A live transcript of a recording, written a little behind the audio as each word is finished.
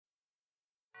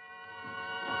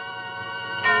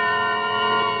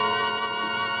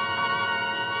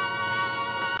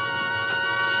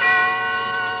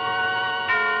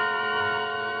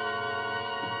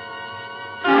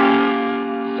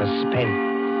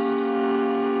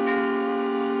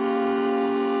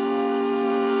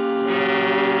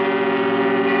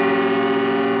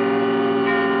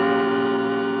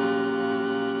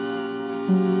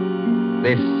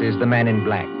This is the Man in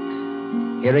Black,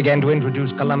 here again to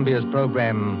introduce Columbia's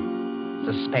program,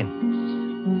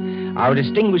 Suspense. Our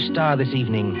distinguished star this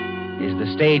evening is the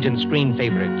stage and screen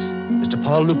favorite, Mr.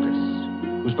 Paul Lukas,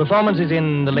 whose performance is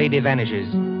in The Lady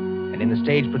Vanishes, and in the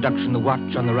stage production The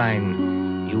Watch on the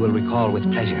Rhine, you will recall with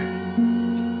pleasure.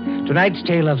 Tonight's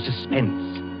tale of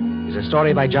suspense is a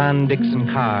story by John Dixon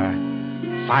Carr,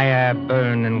 Fire,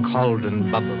 Burn, and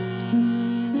Cauldron Bubble.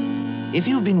 If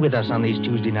you've been with us on these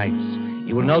Tuesday nights,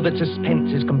 you will know that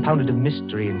suspense is compounded of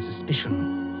mystery and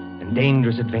suspicion and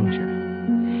dangerous adventure.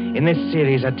 In this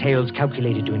series are tales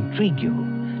calculated to intrigue you,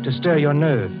 to stir your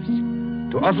nerves,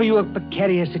 to offer you a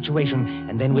precarious situation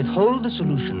and then withhold the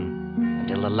solution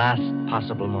until the last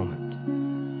possible moment.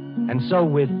 And so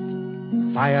with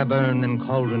Fire, Burn, and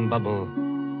Cauldron Bubble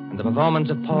and the performance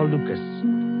of Paul Lukas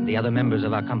and the other members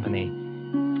of our company,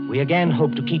 we again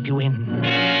hope to keep you in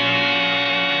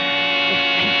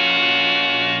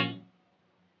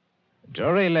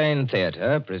Drury Lane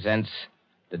Theater presents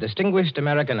the distinguished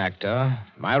American actor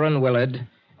Myron Willard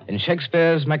in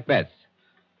Shakespeare's Macbeth,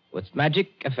 with magic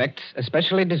effects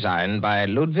especially designed by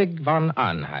Ludwig von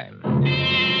Arnheim.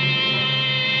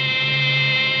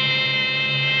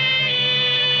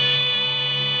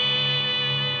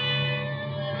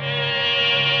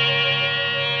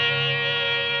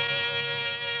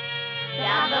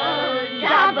 Double,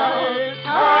 double,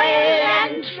 toil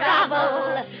and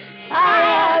trouble,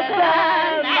 fire,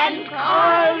 burn, and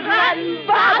cauldron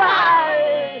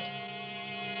bubble.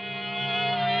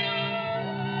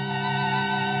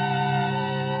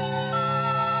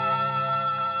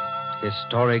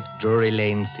 Historic Drury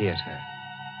Lane Theater,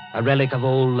 a relic of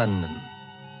old London.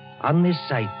 On this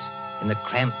site, in the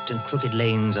cramped and crooked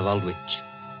lanes of Aldwych,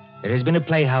 there has been a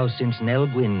playhouse since Nell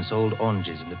Gwynn sold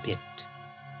oranges in the pit.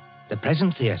 The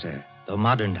present theater, though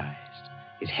modernized,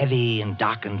 is heavy and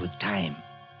darkened with time.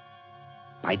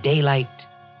 By daylight,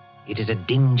 it is a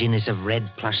dinginess of red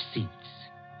plush seats,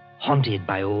 haunted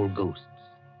by old ghosts.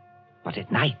 But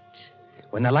at night,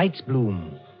 when the lights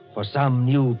bloom for some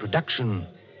new production,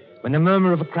 when the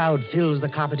murmur of a crowd fills the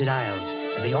carpeted aisles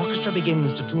and the orchestra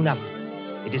begins to tune up,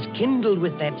 it is kindled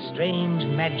with that strange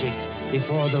magic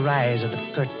before the rise of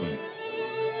the curtain.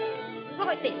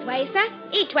 Right this way, sir.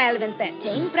 E12 and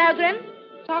 13 program.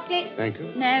 Chocolate? Thank you.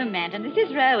 No, madam. This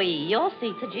is Rowie. Your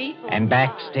seat's a G4. And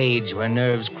backstage, where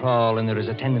nerves crawl and there is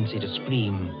a tendency to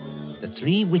scream, the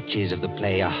three witches of the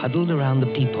play are huddled around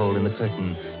the peephole in the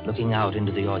curtain, looking out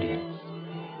into the audience.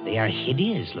 They are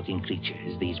hideous-looking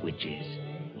creatures, these witches,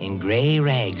 in gray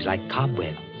rags like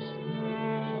cobwebs.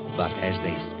 But as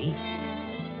they speak...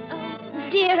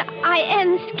 Dear, I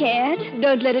am scared.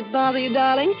 Don't let it bother you,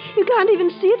 darling. You can't even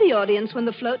see the audience when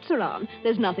the floats are on.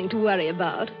 There's nothing to worry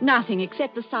about. Nothing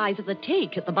except the size of the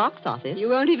take at the box office. You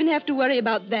won't even have to worry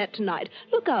about that tonight.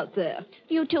 Look out there.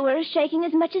 You two are shaking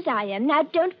as much as I am. Now,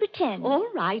 don't pretend. All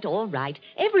right, all right.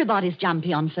 Everybody's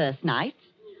jumpy on first nights.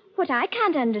 What I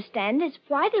can't understand is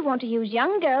why they want to use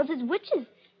young girls as witches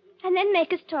and then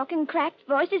make us talk in cracked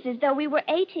voices as though we were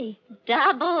 80.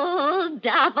 Double,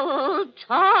 double,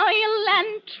 toil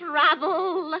and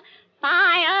trouble,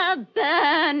 fire,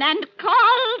 burn, and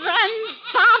cauldron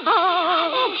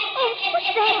bubble.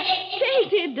 What's that?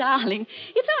 Katie, darling,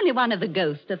 it's only one of the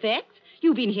ghost effects.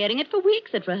 You've been hearing it for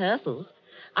weeks at rehearsals.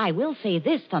 I will say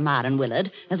this for Myron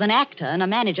Willard, as an actor and a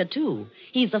manager, too.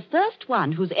 He's the first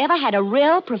one who's ever had a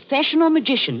real professional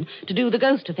magician to do the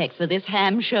ghost effects for this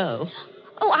ham show.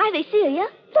 Oh, are they, Celia?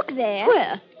 Look there.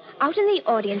 Where? Out in the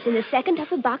audience in the second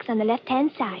upper box on the left-hand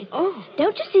side. Oh.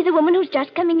 Don't you see the woman who's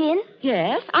just coming in?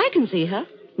 Yes, I can see her.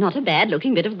 Not a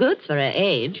bad-looking bit of goods for her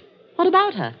age. What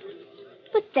about her?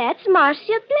 But that's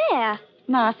Marcia Blair.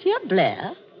 Marcia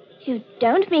Blair? You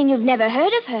don't mean you've never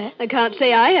heard of her? I can't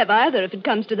say I have either, if it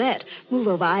comes to that. Move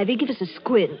over, Ivy. Give us a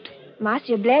squint.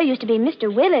 Marcia Blair used to be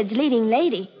Mr. Willard's leading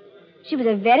lady. She was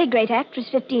a very great actress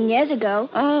 15 years ago.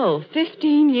 Oh,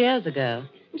 15 years ago.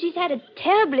 She's had a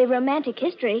terribly romantic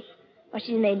history. Well,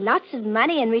 she's made lots of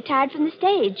money and retired from the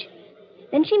stage.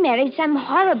 Then she married some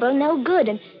horrible no-good,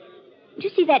 and... Do you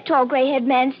see that tall gray-haired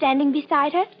man standing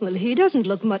beside her? Well, he doesn't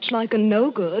look much like a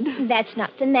no-good. That's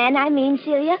not the man I mean,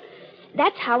 Celia.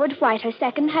 That's Howard White, her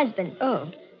second husband. Oh.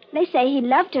 They say he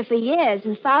loved her for years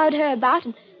and followed her about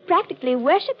and practically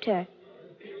worshipped her.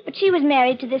 But she was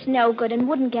married to this no-good and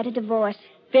wouldn't get a divorce.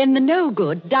 Then the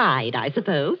no-good died, I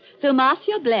suppose. So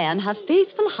Marcia Blair and her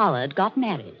faithful Howard got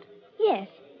married. Yes.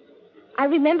 I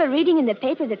remember reading in the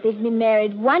paper that they've been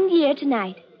married 1 year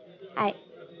tonight. I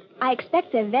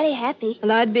expect they're very happy.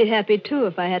 Well, I'd be happy, too,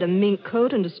 if I had a mink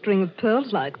coat and a string of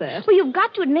pearls like that. Well, you've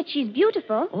got to admit she's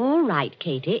beautiful. All right,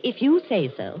 Katie, if you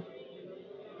say so.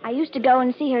 I used to go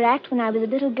and see her act when I was a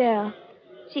little girl.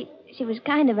 She was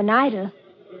kind of an idol.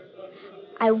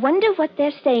 I wonder what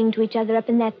they're saying to each other up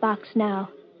in that box now.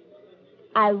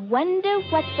 I wonder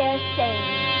what they're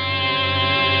saying.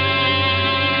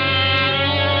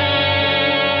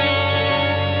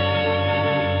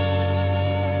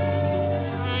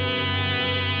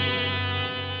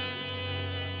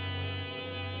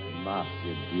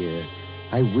 Marcia, dear,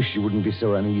 I wish you wouldn't be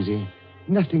so uneasy.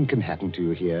 Nothing can happen to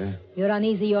you here. You're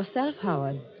uneasy yourself,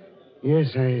 Howard. Yes,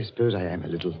 I suppose I am a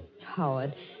little.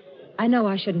 Howard, I know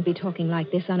I shouldn't be talking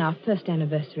like this on our first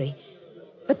anniversary,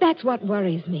 but that's what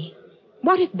worries me.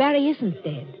 What if Barry isn't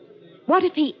dead? What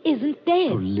if he isn't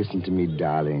dead? Oh, listen to me,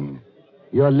 darling.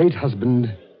 Your late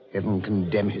husband, heaven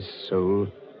condemn his soul,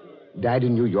 died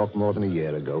in New York more than a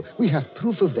year ago. We have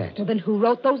proof of that. Well, then who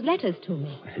wrote those letters to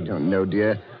me? I don't know,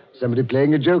 dear. Somebody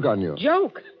playing a joke on you.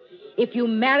 Joke? If you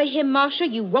marry him, Marcia,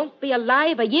 you won't be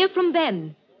alive a year from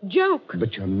then. Joke.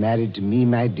 But you're married to me,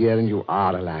 my dear, and you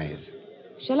are alive.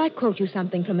 Shall I quote you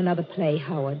something from another play,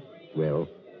 Howard? Well?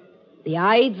 The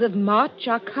Ides of March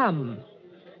are come.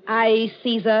 I,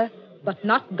 Caesar, but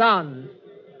not gone.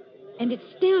 And it's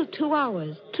still 2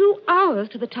 hours. 2 hours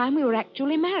to the time we were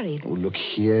actually married. Oh, look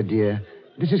here, dear.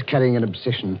 This is carrying an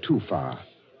obsession too far.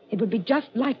 It would be just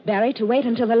like Barry to wait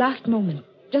until the last moment,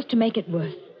 just to make it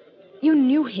worse. You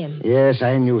knew him. Yes,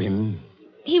 I knew him.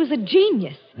 He was a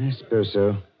genius. I suppose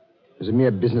so. As a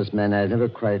mere businessman, I never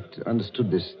quite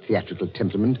understood this theatrical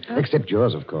temperament, except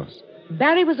yours, of course.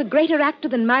 Barry was a greater actor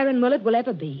than Myron Willard will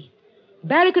ever be.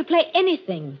 Barry could play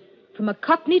anything, from a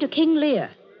Cockney to King Lear.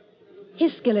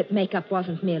 His skill at makeup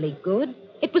wasn't merely good.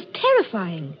 It was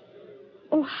terrifying.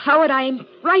 Oh, Howard, I am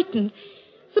frightened.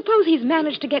 Suppose he's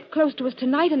managed to get close to us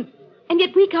tonight, and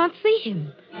yet we can't see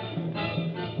him.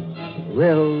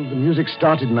 Well, the music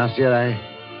started, Marcia.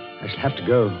 I shall have to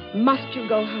go. Must you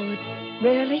go, Howard?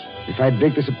 Really? If I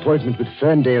break this appointment with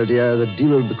Ferndale, dear, the deal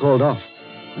will be called off.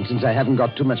 And since I haven't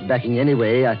got too much backing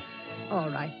anyway, All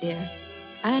right, dear.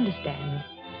 I understand.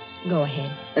 Go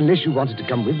ahead. Unless you wanted to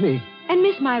come with me. And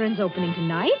Miss Myron's opening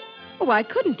tonight? Oh, I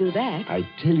couldn't do that. I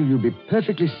tell you, you'll be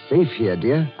perfectly safe here,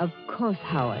 dear. Of course,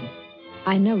 Howard.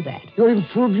 I know that. You're in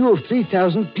full view of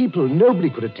 3,000 people. Nobody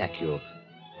could attack you.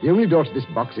 The only door to this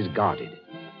box is guarded.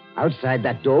 Outside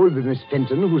that door will be Miss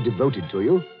Fenton, who's devoted to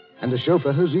you, and the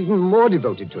chauffeur who's even more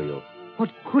devoted to you. What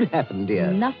could happen,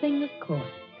 dear? Nothing, of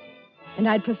course. And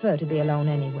I'd prefer to be alone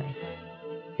anyway.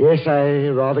 Yes, I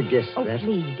rather guessed Oh, that.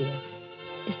 please, dear.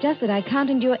 It's just that I can't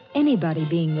endure anybody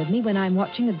being with me when I'm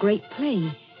watching a great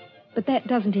play. But that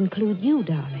doesn't include you,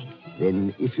 darling.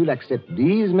 Then, if you'll accept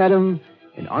these, madam,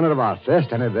 in honor of our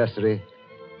first anniversary.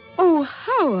 Oh,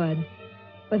 Howard.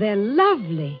 Well, they're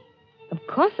lovely. Of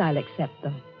course I'll accept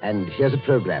them. And here's a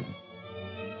program.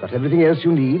 Got everything else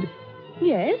you need?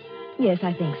 Yes. Yes,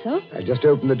 I think so. I'll just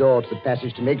open the door to the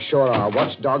passage to make sure our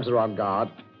watchdogs are on guard.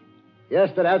 Yes,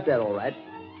 they're out there, all right.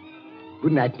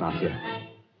 Good night, Marcia.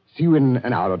 See you in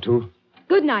an hour or two.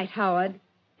 Good night, Howard.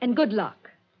 And good luck.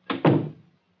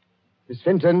 Miss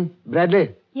Fenton,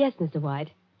 Bradley. Yes, Mr.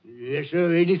 White. Yes,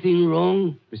 sir. Anything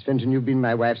wrong? Miss Fenton, you've been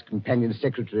my wife's companion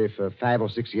secretary for 5 or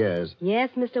 6 years. Yes,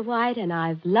 Mr. White, and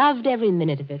I've loved every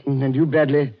minute of it. And you,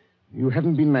 Bradley, you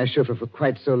haven't been my chauffeur for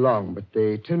quite so long, but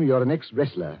they tell me you're an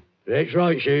ex-wrestler. That's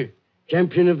right, sir.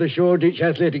 Champion of the Shoreditch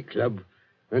Athletic Club.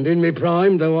 And in my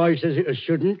prime, though I says it as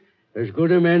shouldn't, as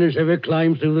good a man as ever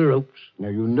climbed through the ropes. Now,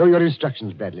 you know your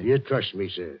instructions, Bradley. You trust me,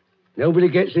 sir. Nobody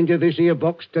gets into this here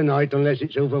box tonight unless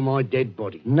it's over my dead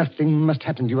body. Nothing must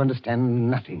happen, do you understand?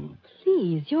 Nothing.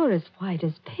 Please, you're as white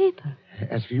as paper.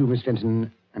 As for you, Miss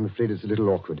Fenton, I'm afraid it's a little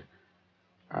awkward.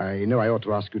 I know I ought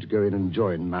to ask you to go in and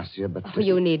join Marcia, but... Oh,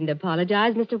 you needn't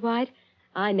apologize, Mr. White.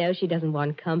 I know she doesn't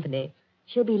want company.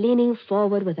 She'll be leaning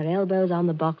forward with her elbows on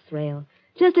the box rail,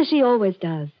 just as she always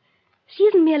does. She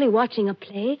isn't merely watching a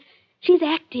play. She's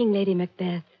acting, Lady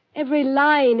Macbeth. Every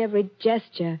line, every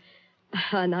gesture.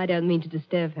 And I don't mean to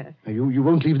disturb her. You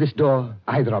won't leave this door,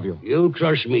 either of you. You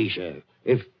trust me, sir.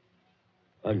 If...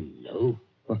 Hello?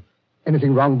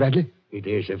 Anything wrong, Bradley?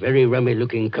 There's a very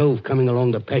rummy-looking cove coming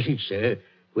along the passage, sir,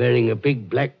 wearing a big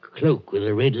black cloak with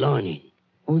a red lining.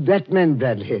 Oh, that man,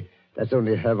 Bradley. That's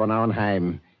only Herr von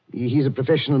Arnheim. He's a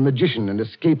professional magician and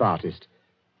escape artist.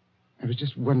 I was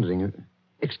just wondering...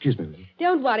 Excuse me.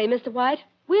 Don't worry, Mr. White.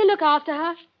 We'll look after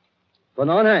her. Von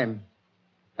Arnheim.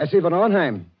 I say von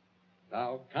Arnheim.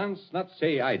 Thou canst not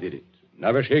say I did it.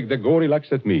 Never shake the gory-locks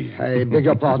at me. I beg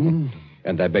your pardon?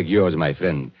 And I beg yours, my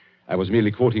friend. I was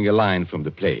merely quoting a line from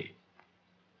the play.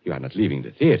 You are not leaving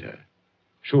the theater.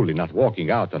 Surely not walking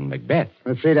out on Macbeth.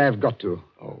 I'm afraid I've got to.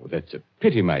 Oh, that's a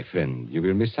pity, my friend. You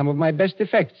will miss some of my best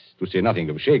effects, to say nothing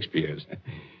of Shakespeare's.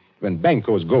 when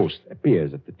Banquo's ghost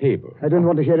appears at the table. I don't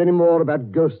want to hear any more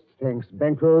about ghosts, thanks.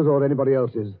 Banquo's or anybody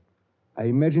else's. I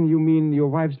imagine you mean your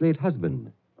wife's late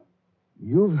husband.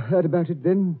 You've heard about it,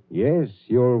 then? Yes,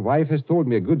 your wife has told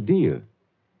me a good deal.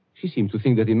 She seemed to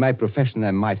think that in my profession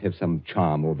I might have some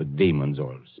charm over demons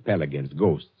or spell against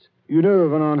ghosts. You know,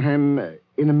 Von Arnheim,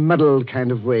 in a muddled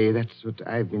kind of way. That's what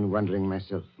I've been wondering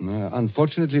myself.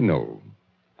 Unfortunately, no.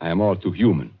 I am all too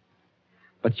human.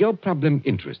 But your problem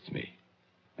interests me.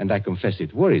 And I confess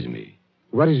it worries me.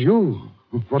 Worries you?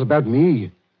 What about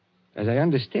me? As I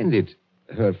understand it,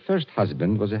 her first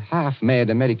husband was a half-mad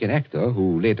American actor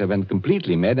who later went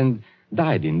completely mad and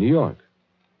died in New York.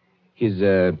 His,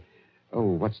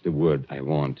 what's the word I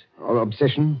want?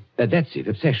 Obsession? That's it,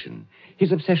 obsession.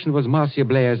 His obsession was Marcia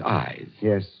Blair's eyes.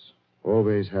 Yes,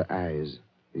 always her eyes.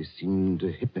 They seemed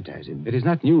to hypnotize him. It is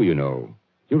not new, you know.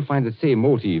 You'll find the same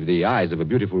motive, the eyes of a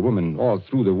beautiful woman, all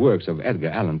through the works of Edgar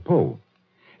Allan Poe.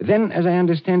 Then, as I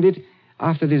understand it,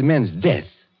 after this man's death,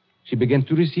 she began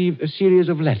to receive a series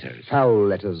of letters. Foul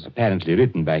letters. Apparently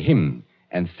written by him,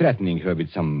 and threatening her with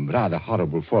some rather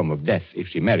horrible form of death if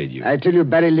she married you. I tell you,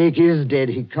 Barry Lake is dead.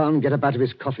 He can't get up out of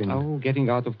his coffin. Oh, getting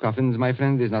out of coffins, my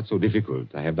friend, is not so difficult.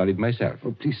 I have done it myself.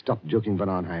 Oh, please stop joking, Von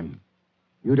Arnheim.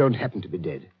 You don't happen to be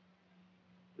dead.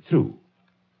 True.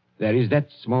 There is that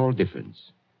small difference.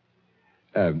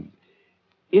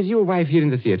 Is your wife here in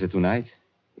the theater tonight?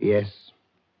 Yes.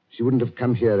 She wouldn't have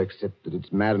come here except that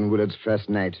it's Marion Willard's first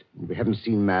night. We haven't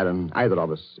seen Marion, either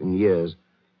of us, in years.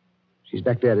 She's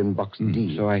back there in box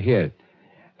D. So I hear.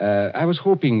 I was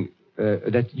hoping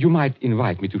that you might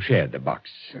invite me to share the box.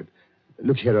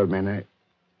 Look here, old man.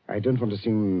 I don't want to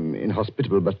seem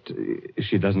inhospitable, but...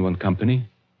 She doesn't want company?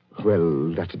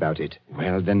 Well, that's about it.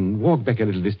 Well, then walk back a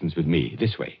little distance with me,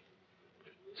 this way,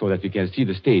 so that we can see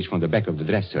the stage from the back of the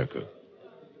dress circle.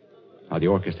 Now, the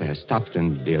orchestra has stopped,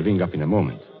 and they'll ring up in a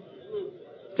moment.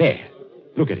 There.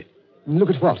 Look at it. Look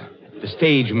at what? The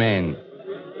stage, man.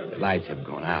 The lights have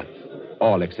gone out.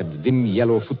 All except the dim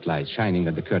yellow footlights shining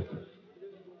at the curtain.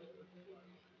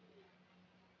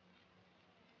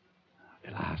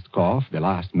 The last cough, the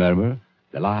last murmur,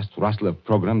 the last rustle of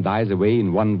program dies away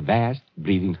in one vast,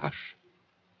 breathing hush.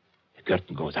 The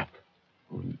curtain goes up.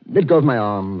 Let go of my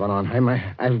arm, Von Arnheim.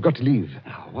 I've got to leave.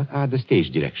 Now, what are the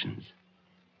stage directions?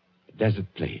 A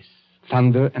desert place,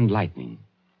 thunder and lightning.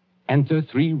 Enter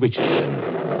 3 witches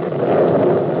and...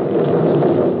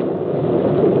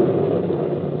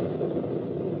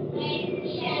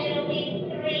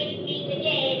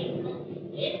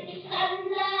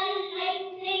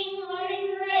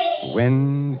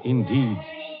 When, indeed,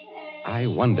 I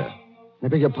wonder. I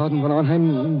beg your pardon, Von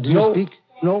Arnheim. Did you speak?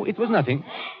 No, it was nothing.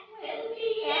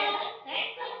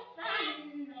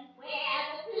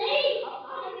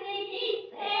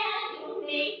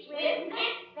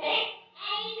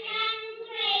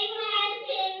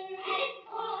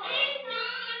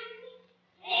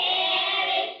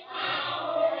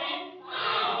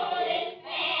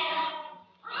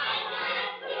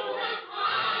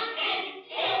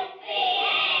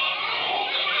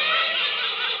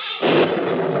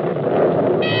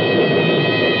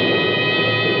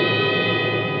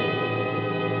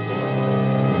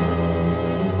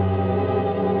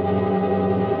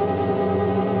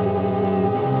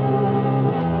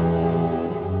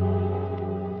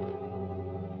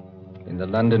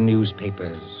 London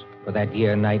newspapers for that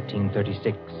year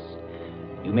 1936,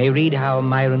 you may read how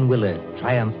Myron Willard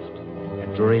triumphed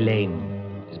at Drury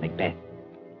Lane as Macbeth.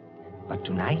 But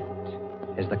tonight,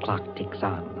 as the clock ticks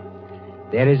on,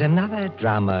 there is another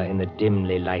drama in the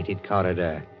dimly lighted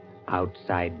corridor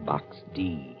outside Box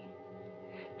D.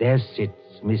 There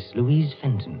sits Miss Louise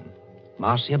Fenton,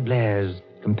 Marcia Blair's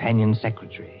companion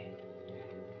secretary.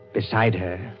 Beside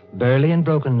her, burly and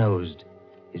broken-nosed,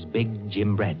 is big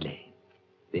Jim Bradley,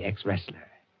 the ex-wrestler.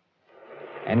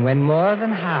 And when more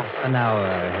than half an hour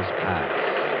has passed...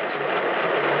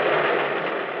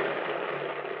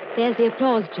 There's the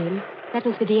applause, Jim. That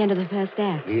must be the end of the first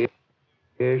act.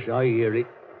 Yes, I hear it.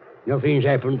 Nothing's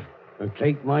happened. And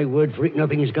take my word for it,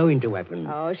 nothing's going to happen.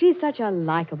 Oh, she's such a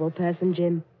likable person,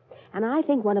 Jim. And I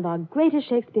think one of our greatest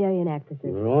Shakespearean actresses.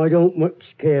 Well, I don't much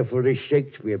care for this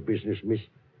Shakespeare business, miss.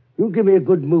 You give me a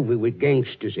good movie with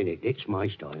gangsters in it. It's my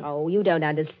style. Oh, you don't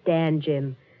understand,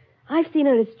 Jim. I've seen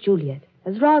her as Juliet,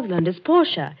 as Rosalind, as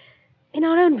Portia, in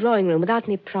our own drawing room without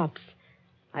any props.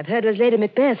 I've heard her as Lady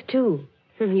Macbeth, too.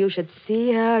 You should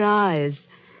see her eyes.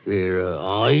 Her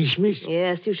eyes, miss?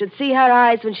 Yes, you should see her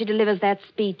eyes when she delivers that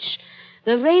speech.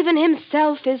 The raven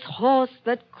himself is hoarse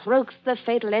that croaks the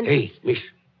fatal entrance. Hey, miss,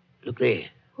 look there.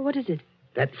 What is it?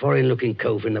 That foreign-looking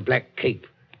cove in the black cape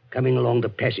coming along the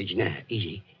passage now.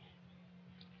 Easy.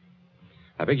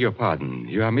 I beg your pardon.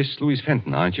 You are Miss Louise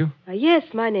Fenton, aren't you? Yes,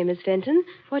 my name is Fenton.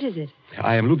 What is it?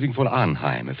 I am Ludwig von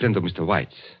Arnheim, a friend of Mr.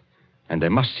 White's. And I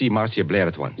must see Marcia Blair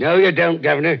at once. No, you don't,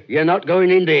 Governor. You're not going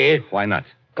in there. Why not?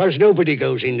 Because nobody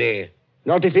goes in there.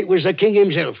 Not if it was the king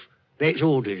himself. That's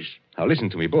orders. Now listen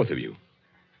to me, both of you.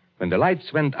 When the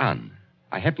lights went on,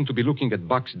 I happened to be looking at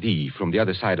Box D from the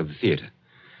other side of the theater.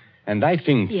 And I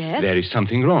think Yes? there is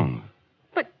something wrong.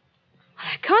 But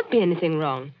there can't be anything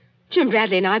wrong. Jim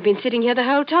Bradley and I have been sitting here the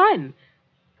whole time.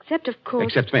 Except, of course...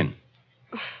 Except when?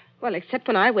 Well, except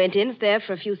when I went in there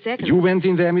for a few seconds. You went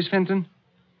in there, Miss Fenton?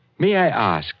 May I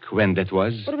ask when that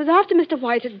was? Well, it was after Mr.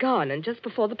 White had gone and just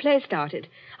before the play started.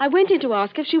 I went in to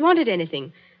ask if she wanted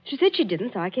anything. She said she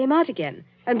didn't, so I came out again.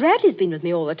 And Bradley's been with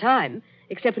me all the time,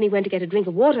 except when he went to get a drink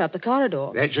of water up the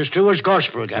corridor. That's as true as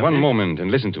gospel, Governor. One moment and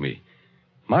listen to me.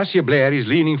 Marcia Blair is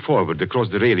leaning forward across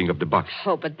the railing of the box.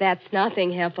 Oh, but that's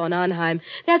nothing, Herr von Arnheim.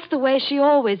 That's the way she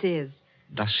always is.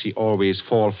 Does she always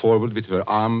fall forward with her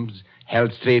arms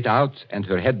held straight out and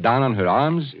her head down on her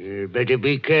arms? Better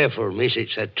be careful, miss.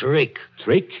 It's a trick.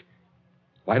 Trick?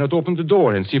 Why not open the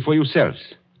door and see for yourselves?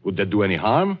 Would that do any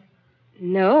harm?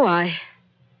 No, I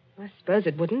suppose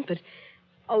it wouldn't, but...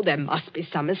 Oh, there must be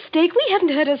some mistake. We haven't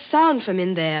heard a sound from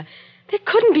in there. There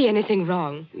couldn't be anything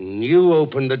wrong. You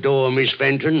open the door, Miss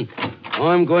Fenton.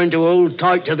 I'm going to hold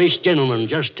tight to this gentleman,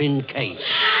 just in case.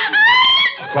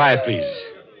 Quiet, please.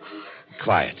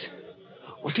 Quiet.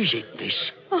 What is it, miss?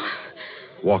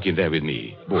 Walk in there with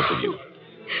me, both of you.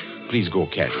 Please go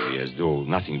casually, as though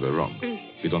nothing were wrong.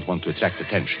 We don't want to attract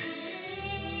attention.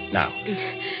 Now.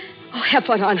 Oh, Herr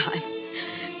von Arnheim.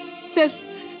 There's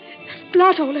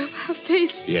blood all over her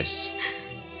face. Yes.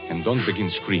 And don't begin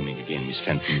screaming again, Miss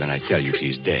Fenton, when I tell you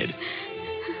she's dead.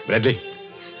 Bradley?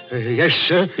 Yes,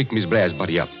 sir? Pick Miss Blair's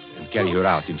body up and carry her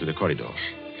out into the corridor.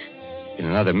 In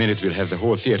another minute, we'll have the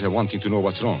whole theater wanting to know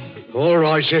what's wrong. All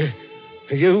right, sir.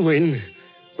 You win.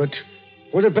 But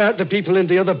what about the people in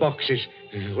the other boxes?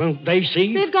 Won't they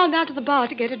see? They've gone down to the bar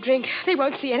to get a drink. They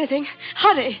won't see anything.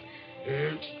 Hurry.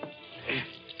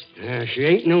 She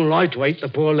ain't no lightweight, the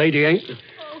poor lady ain't.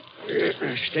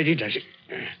 Steady does it.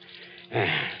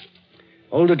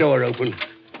 Hold the door open.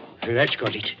 That's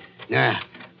got it. Now,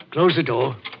 close the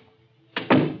door.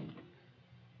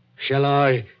 Shall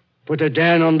I put her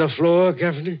down on the floor,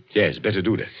 Governor? Yes, better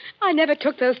do that. I never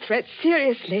took those threats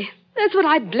seriously. That's what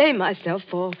I blame myself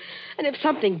for. And if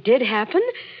something did happen,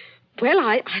 well,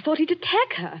 I thought he'd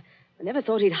attack her. I never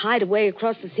thought he'd hide away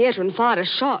across the theater and fire a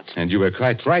shot. And you were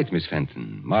quite right, Miss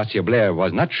Fenton. Marcia Blair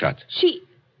was not shot. She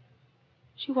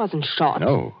wasn't shot.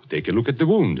 No, take a look at the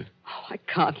wound. Oh, I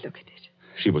can't look at it.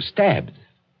 She was stabbed.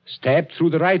 Stabbed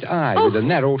through the right eye with a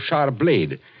narrow, sharp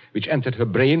blade, which entered her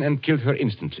brain and killed her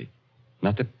instantly.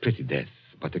 Not a pretty death,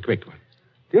 but a quick one.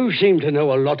 You seem to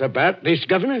know a lot about this,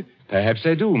 Governor. Perhaps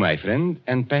I do, my friend,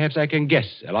 and perhaps I can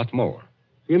guess a lot more.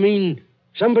 You mean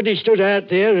somebody stood out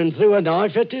there and threw a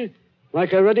knife at her?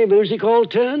 Like a ruddy music hall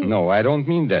turn? No, I don't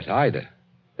mean that either.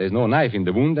 There's no knife in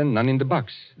the wound and none in the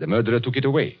box. The murderer took it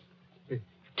away.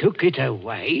 Took it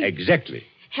away? Exactly.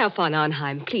 Herr von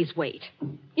Arnheim, please wait.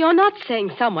 You're not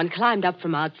saying someone climbed up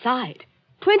from outside,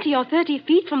 20 or 30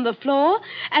 feet from the floor,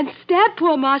 and stabbed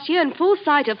poor Marcia in full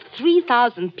sight of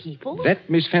 3,000 people? That,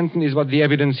 Miss Fenton, is what the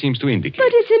evidence seems to indicate.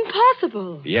 But it's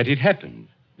impossible. Yet it happened.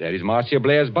 There is Marcia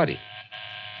Blair's body.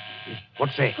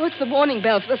 What's that? Oh, it's the warning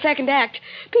bell for the second act.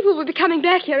 People will be coming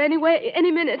back here any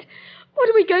minute. What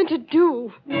are we going to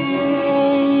do?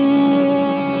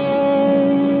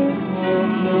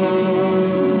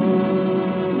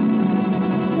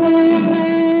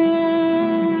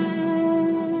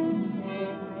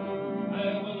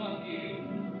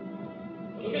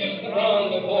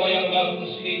 Before young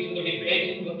mountain streets to be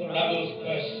baited with the rabble's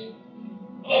curse.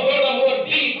 Oh, furthermore,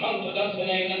 deep unto dust the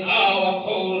name and now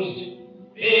opposed.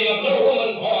 Being of no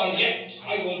woman born, yet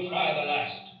I will try the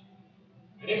last.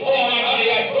 Before my body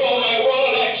I throw my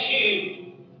warlike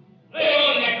shield. Lay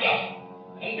on Macbeth,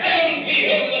 and then be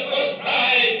him the first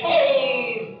bride.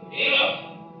 Hold, enough.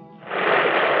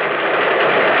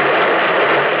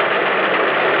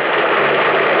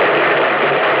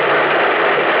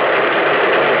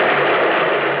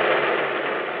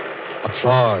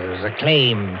 Applause,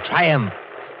 acclaim, triumph.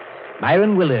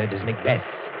 Myron Willard as Macbeth.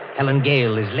 Helen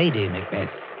Gale as Lady Macbeth.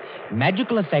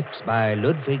 Magical effects by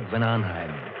Ludwig von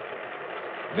Arnheim.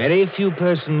 Very few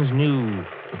persons knew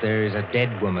that there is a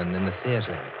dead woman in the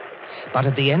theater. But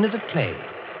at the end of the play,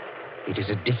 it is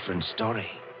a different story.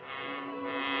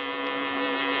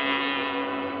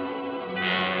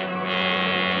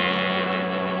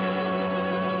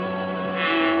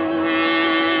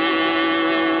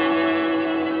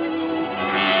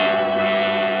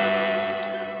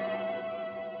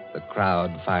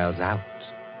 crowd files out,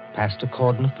 past a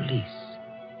cordon of police.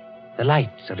 The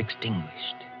lights are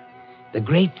extinguished. The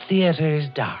great theater is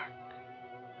dark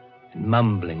and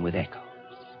mumbling with echoes.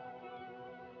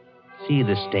 See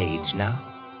the stage now.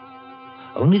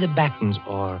 Only the battens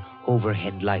or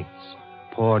overhead lights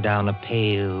pour down a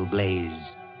pale blaze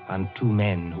on two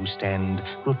men who stand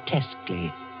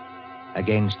grotesquely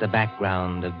against the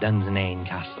background of Dunsinane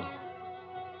Castle.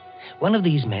 One of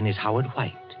these men is Howard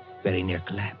White, very near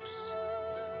collapse.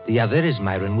 The other is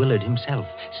Myron Willard himself,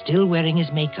 still wearing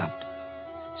his makeup,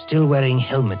 still wearing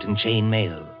helmet and chain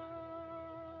mail.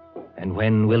 And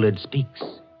when Willard speaks...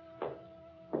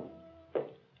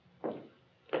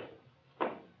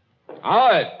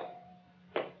 Howard!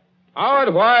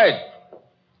 Howard White!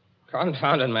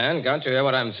 Confounded man, can't you hear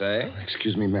what I'm saying?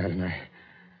 Excuse me, Madden.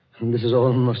 This is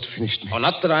almost finished. Oh,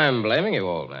 not that I'm blaming you,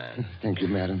 old man. Thank you,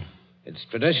 Madden. It's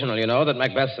traditional, you know, that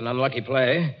Macbeth's an unlucky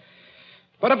play.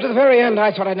 But up to the very end,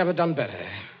 I thought I'd never done better.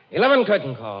 11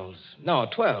 curtain calls. No,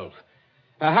 12.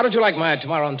 How did you like my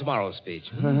tomorrow on tomorrow speech?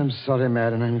 I'm sorry,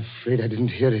 Madden. I'm afraid I didn't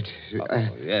hear it.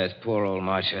 Yes, poor old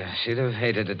Marcia. She'd have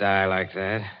hated to die like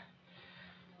that.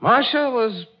 Marcia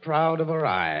was proud of her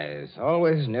eyes.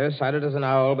 Always nearsighted as an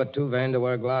owl, but too vain to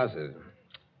wear glasses.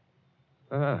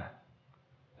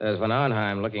 There's Von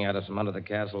Arnheim looking at us from under the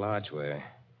castle archway.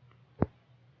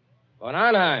 Von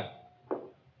Arnheim!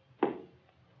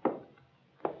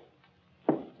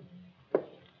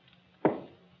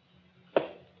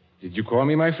 Did you call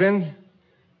me, my friend?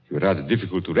 You were rather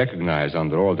difficult to recognize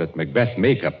under all that Macbeth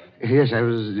makeup. Yes, I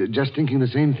was just thinking the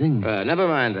same thing. Never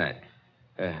mind that.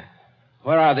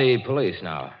 Where are the police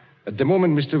now? At the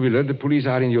moment, Mr. Willard, the police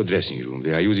are in your dressing room.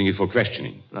 They are using it for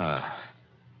questioning.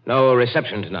 No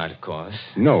reception tonight, of course.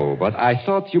 No, but I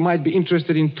thought you might be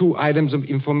interested in 2 items of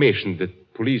information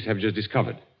that police have just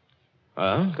discovered.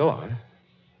 Well, go on.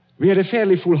 We had a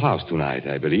fairly full house tonight,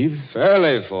 I believe.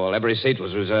 Fairly full. Every seat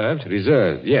was reserved.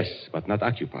 Reserved, yes, but not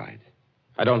occupied.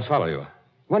 I don't follow you.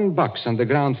 1 box on the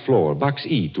ground floor, box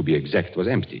E to be exact, was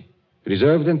empty.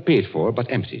 Reserved and paid for,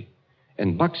 but empty.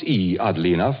 And box E,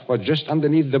 oddly enough, was just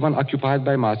underneath the one occupied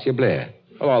by Marcia Blair.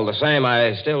 Well, all the same,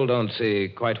 I still don't see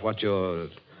quite what you're...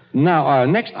 Now, our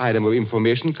next item of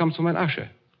information comes from an usher.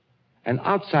 An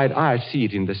outside eye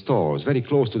seat in the stores, very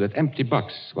close to that empty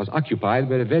box, was occupied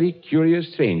by a very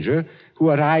curious stranger who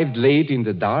arrived late in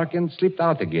the dark and slipped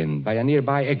out again by a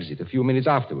nearby exit a few minutes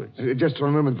afterwards. Just for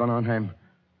a moment, Von Arnheim.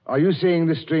 Are you saying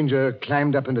this stranger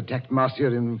climbed up and attacked Marcia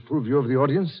in full view of the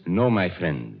audience? No, my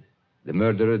friend. The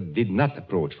murderer did not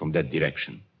approach from that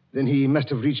direction. Then he must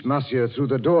have reached Marcia through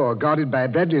the door, guarded by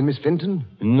Bradley and Miss Fenton?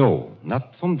 No,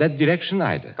 not from that direction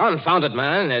either. Confound it,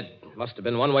 man. It must have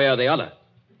been one way or the other.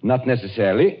 Not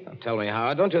necessarily. Now, tell me,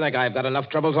 Howard, don't you think I've got enough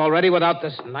troubles already without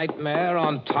this nightmare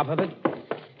on top of it?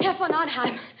 Herr von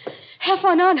Arnheim. Herr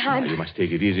von Arnheim. You must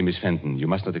take it easy, Miss Fenton. You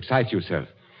must not excite yourself.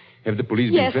 Have the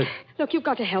police Yes. been... Look, you've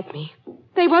got to help me.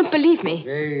 They won't believe me.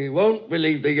 They won't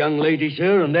believe the young lady,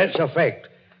 sir, and that's a fact.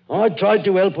 I tried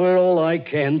to help her all I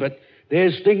can, but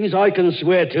there's things I can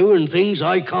swear to and things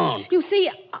I can't. You see,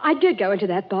 I did go into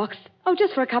that box. Oh,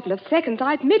 just for a couple of seconds,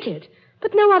 I admit it.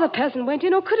 But no other person went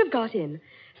in or could have got in.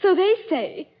 So they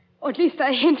say, or at least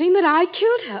they're hinting that I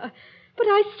killed her. But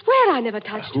I swear I never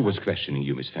touched her. Who was questioning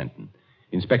you, Miss Fenton?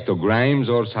 Inspector Grimes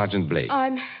or Sergeant Blake?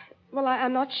 I'm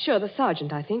not sure. The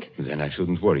sergeant, I think. Then I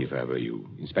shouldn't worry if I were you.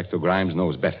 Inspector Grimes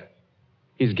knows better.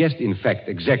 He's guessed, in fact,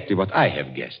 exactly what I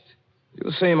have guessed. You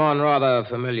seem on rather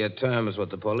familiar terms with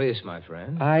the police, my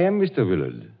friend. I am, Mr.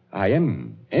 Willard. I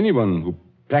am. Anyone who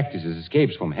practices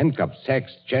escapes from handcuffs,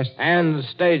 sacks, chests... And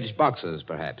stage boxes,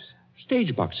 perhaps.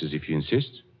 Stage boxes, if you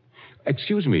insist.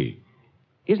 Excuse me.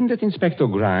 Isn't that Inspector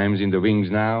Grimes in the wings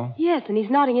now? Yes, and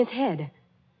he's nodding his head.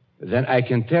 Then I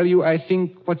can tell you, I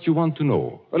think, what you want to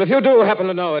know. Well, if you do happen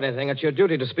to know anything, it's your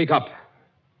duty to speak up.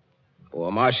 Poor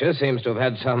Marcia seems to have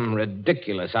had some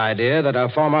ridiculous idea that her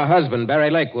former husband, Barry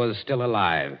Lake, was still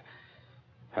alive.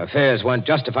 Her fears weren't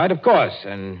justified, of course,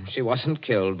 and she wasn't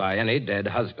killed by any dead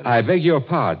husband. I beg your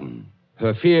pardon.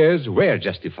 Her fears were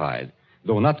justified,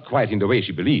 though not quite in the way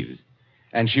she believed.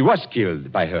 And she was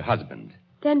killed by her husband.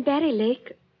 Then Barry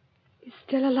Lake is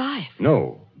still alive.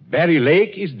 No, Barry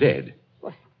Lake is dead.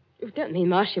 Well, you don't mean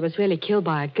Marcia was really killed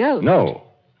by a ghost? No.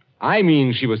 I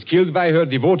mean she was killed by her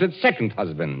devoted second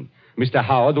husband, Mr.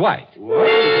 Howard White. What?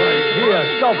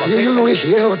 Here, stop. You don't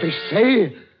hear what they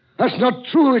say? That's not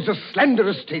true. It's a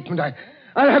slanderous statement.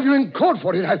 I'll have you in court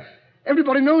for it.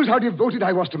 Everybody knows how devoted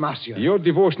I was to Marcia. Your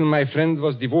devotion, my friend,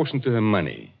 was devotion to her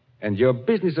money. And your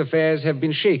business affairs have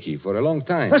been shaky for a long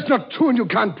time. That's not true, and you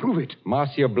can't prove it.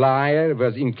 Marcia Blair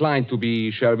was inclined to be,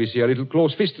 shall we say, a little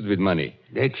close-fisted with money.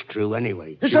 That's true,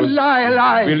 anyway. It's a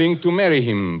lie. Willing to marry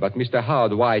him, but Mr.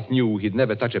 Howard White knew he'd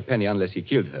never touch a penny unless he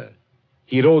killed her.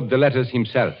 He wrote the letters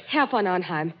himself. Herr von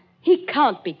Arnheim, he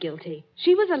can't be guilty.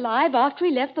 She was alive after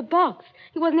he left the box.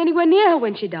 He wasn't anywhere near her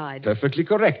when she died. Perfectly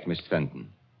correct, Miss Fenton.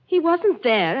 He wasn't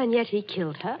there, and yet he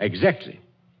killed her. Exactly.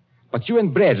 But you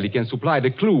and Bradley can supply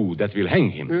the clue that will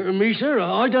hang him. Me, sir?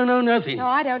 I don't know nothing. No,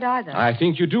 I don't either. I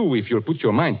think you do if you'll put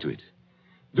your mind to it.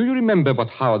 Do you remember what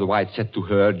Howard White said to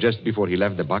her just before he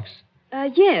left the box?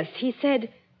 Yes, he said,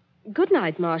 "Good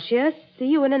night, Marcia. See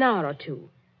you in an hour or two."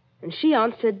 And she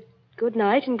answered, "Good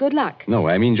night and good luck." No,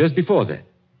 I mean just before that.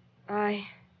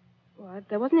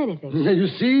 There wasn't anything. You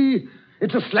see?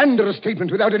 It's a slanderous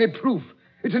statement without any proof.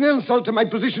 It's an insult to my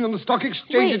position on the stock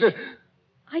exchange. Wait.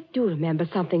 I do remember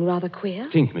something rather queer.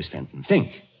 Think, Miss Fenton,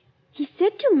 think. He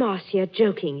said to Marcia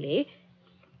jokingly,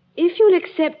 "If you'll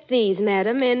accept these,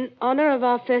 madam, in honor of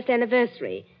our first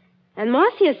anniversary." And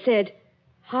Marcia said,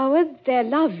 "Howard, they're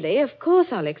lovely. Of course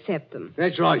I'll accept them."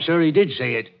 That's right, sir. He did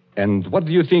say it. And what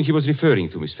do you think he was referring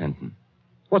to, Miss Fenton?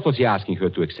 What was he asking her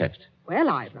to accept? Well,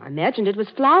 I imagined it was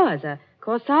flowers, a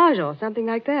corsage or something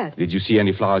like that. Did you see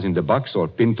any flowers in the box or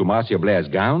pinned to Marcia Blair's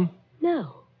gown?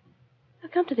 No. Now,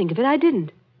 come to think of it, I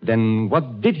didn't. Then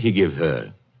what did he give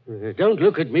her? Don't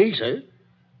look at me, sir.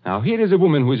 Now, here is a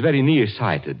woman who is very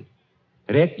nearsighted,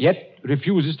 yet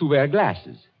refuses to wear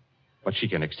glasses. But she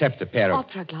can accept a pair of...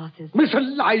 Opera glasses. It's a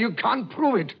lie. You can't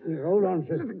prove it. Hold on,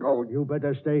 sir. Go. You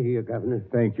better stay here, Governor.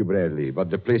 Thank you, Bradley, but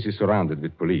the place is surrounded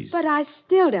with police. But I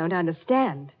still don't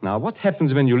understand. Now, what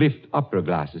happens when you lift opera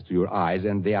glasses to your eyes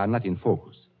and they are not in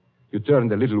focus? You turn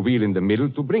the little wheel in the middle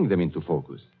to bring them into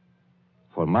focus.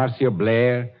 For Marcia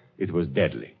Blair, it was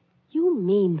deadly. You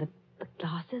mean the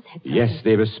glasses had something... Yes,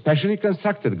 they were specially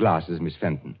constructed glasses, Miss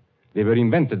Fenton. They were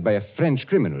invented by a French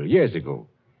criminal years ago.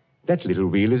 That little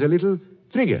wheel is a little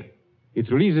trigger. It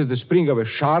releases the spring of a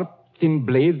sharp, thin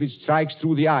blade which strikes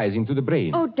through the eyes into the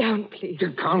brain. Oh, don't, please.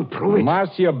 You can't prove it.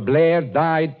 Marcia Blair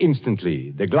died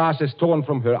instantly. The glasses torn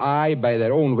from her eye by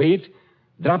their own weight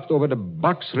dropped over the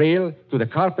box rail to the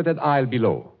carpeted aisle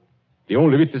below. The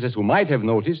only witnesses who might have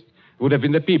noticed would have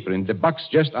been the people in the box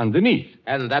just underneath.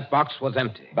 And that box was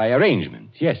empty. By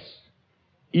arrangement, yes.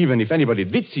 Even if anybody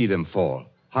did see them fall,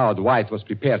 Howard White was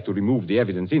prepared to remove the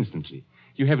evidence instantly.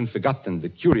 You haven't forgotten the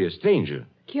curious stranger.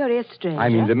 Curious stranger? I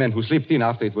mean the man who slipped in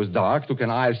after it was dark, took an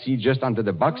aisle seat just under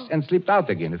the box, and slipped out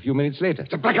again a few minutes later.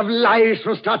 It's a pack of lies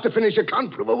from start to finish. You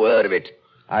can't prove a word of it.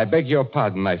 I beg your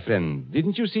pardon, my friend.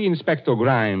 Didn't you see Inspector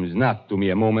Grimes not to me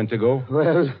a moment ago?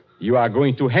 Well... You are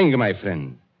going to hang, my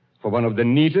friend, for one of the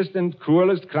neatest and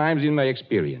cruelest crimes in my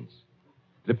experience.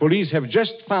 The police have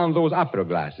just found those opera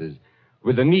glasses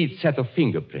with a neat set of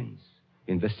fingerprints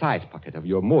in the side pocket of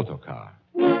your motor car.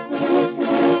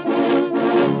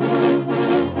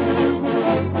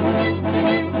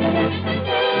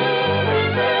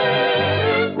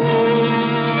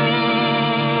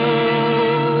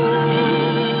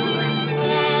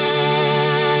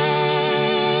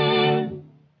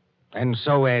 And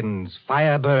so ends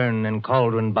Fire Burn and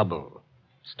Cauldron Bubble,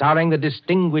 starring the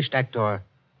distinguished actor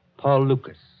Paul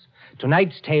Lukas.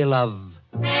 Tonight's tale of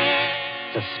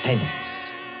suspense.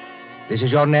 This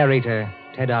is your narrator,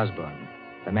 Ted Osborne,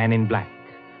 the man in black,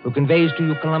 who conveys to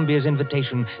you Columbia's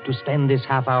invitation to spend this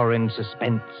half hour in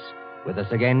suspense with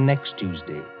us again next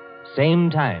Tuesday, same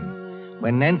time,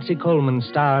 when Nancy Coleman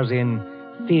stars in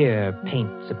Fear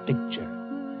Paints a Picture.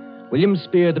 William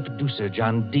Spear, the producer,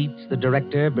 John Dietz, the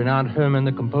director, Bernard Herrmann,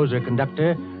 the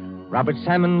composer-conductor, Robert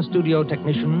Salmon, studio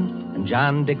technician, and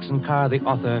John Dixon Carr, the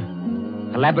author,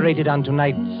 collaborated on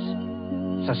tonight's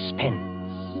Suspense.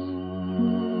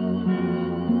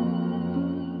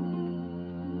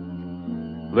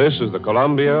 This is the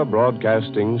Columbia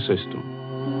Broadcasting System.